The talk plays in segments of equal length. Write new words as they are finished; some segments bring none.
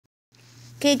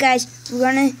Okay, guys, we're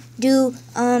gonna do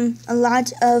a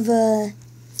lot of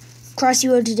Crossy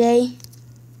Road today.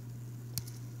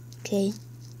 Okay,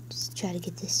 just try to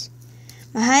get this.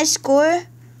 My highest score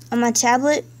on my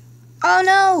tablet. Oh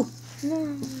no!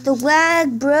 The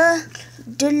lag, bruh.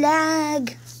 The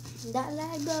lag. That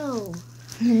lag go.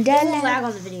 That It won't lag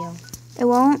on the video. It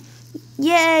won't?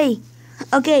 Yay!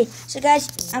 Okay, so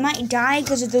guys, I might die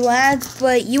because of the lag,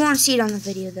 but you won't see it on the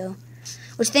video though.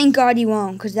 Which thank God you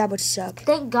won't, because that would suck.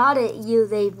 Thank God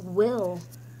they will.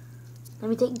 I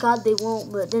mean, thank God they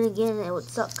won't, but then again, it would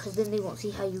suck because then they won't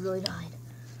see how you really died.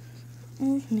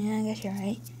 Yeah, I guess you're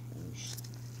right.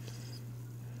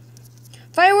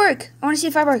 Firework! I want to see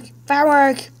a firework.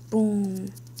 Firework! Boom.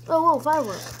 Oh, whoa,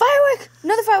 firework. Firework!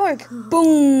 Another firework!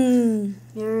 Boom.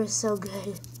 You're so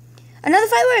good. Another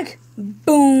firework!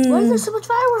 Boom. Why is there so much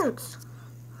fireworks?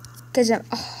 Because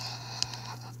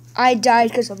I died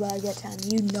because of lag that time.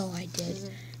 You know I did.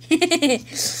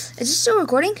 Is this still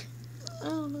recording?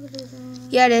 Oh, look at this.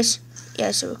 Yeah, it is. Yeah,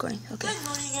 it's still recording. Okay. Good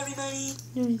morning, everybody.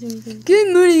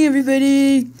 Good morning,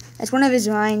 everybody. That's one of his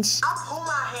vines. I'll pull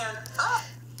my hand up.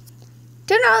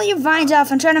 Turn all your vines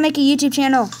off. I'm trying to make a YouTube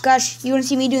channel. Gosh, you want to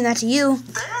see me doing that to you?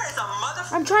 There is a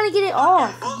motherfucking I'm trying to get it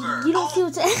off. booger. You don't see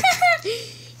what's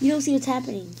you don't see what's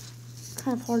happening. It's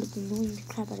kind of hard to annoy the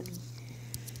crap out of me.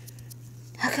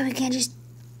 How come I can't just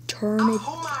turn I'll it?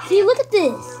 pull my See, hand. look at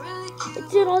this.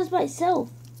 It's doing all this by itself.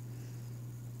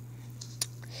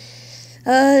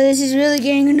 This is really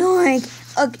getting annoying.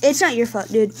 Okay, it's not your fault,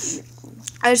 dude.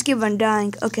 I just keep on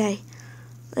dying. Okay,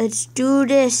 let's do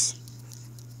this.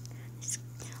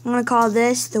 I'm gonna call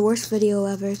this the worst video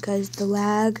ever because the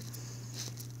lag,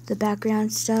 the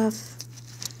background stuff,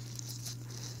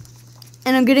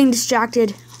 and I'm getting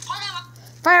distracted.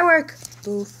 Firework!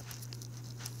 Boof.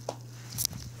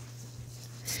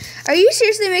 Are you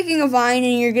seriously making a vine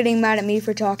and you're getting mad at me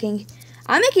for talking?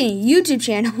 I'm making a YouTube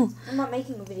channel. I'm not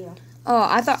making a video. Oh,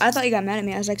 I thought you got mad at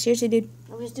me. I was like, seriously, dude?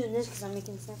 I'm just doing this because I'm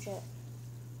making Snapchat.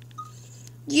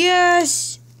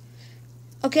 Yes.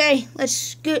 Okay,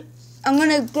 let's get. I'm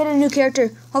gonna get a new character.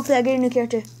 Hopefully, I get a new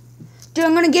character. Dude,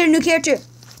 I'm gonna get a new character.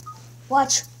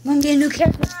 Watch, I'm gonna get a new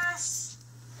character. Yes.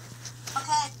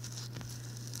 Okay.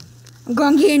 I'm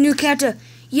gonna get a new character.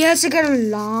 Yes, I got a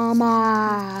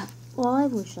llama. Well, I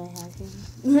wish I had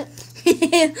him.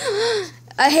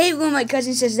 I hate when my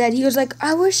cousin says that. He was like,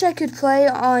 I wish I could play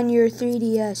on your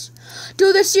 3DS.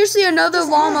 Dude, there's seriously another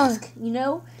Just llama. ask, you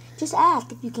know? Just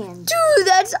ask if you can. Dude,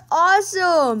 that's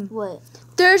awesome. What?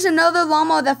 There's another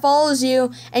llama that follows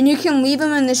you, and you can leave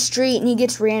him in the street, and he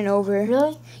gets ran over.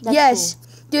 Really? That's Yes. cool.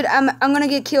 Dude, I'm gonna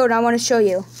get killed. I want to show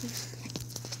you.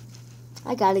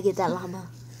 I gotta get that llama.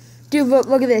 Dude,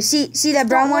 look at this. See that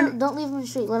brown one? Don't leave him in the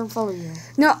street. Let him follow you.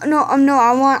 No.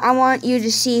 I want you to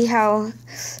see how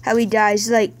he dies.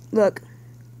 Like, look,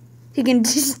 he can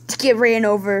just get ran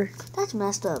over. That's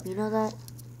messed up. You know that?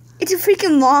 It's a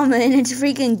freaking llama, and it's a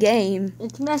freaking game,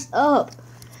 It's messed up.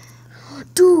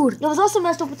 dude. It was also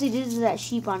messed up what they did to that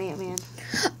sheep on Ant-Man.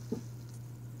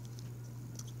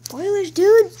 Spoilers,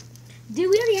 dude. Dude,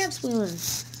 we already have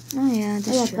spoilers. Oh yeah, that's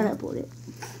Oh, yeah, I true. forgot to upload it.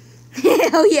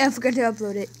 Oh yeah, I forgot to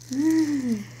upload it.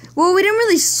 Well, we didn't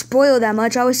really spoil that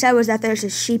much. All we said was that there's a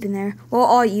sheep in there. Well,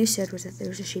 all you said was that there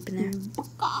was a sheep in there.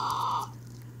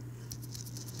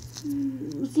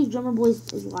 Let's see if Drummer Boy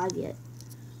is live yet.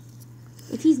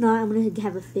 If he's not, I'm gonna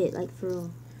have a fit, like, for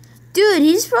real. Dude,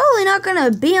 he's probably not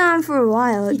gonna be on for a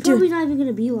while. He's Dude, probably not even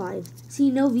gonna be live. See,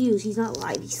 no views. He's not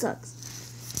live. He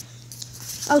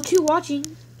sucks. Oh, 2 watching.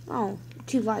 Oh,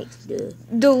 2 likes, dude.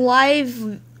 the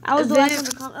live I was the event, last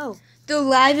one to come. Oh. the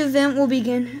live event will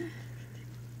begin.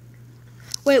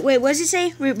 Wait, what does it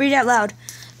say? Read out loud.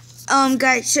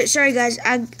 Guys, sorry guys,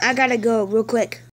 I gotta go real quick.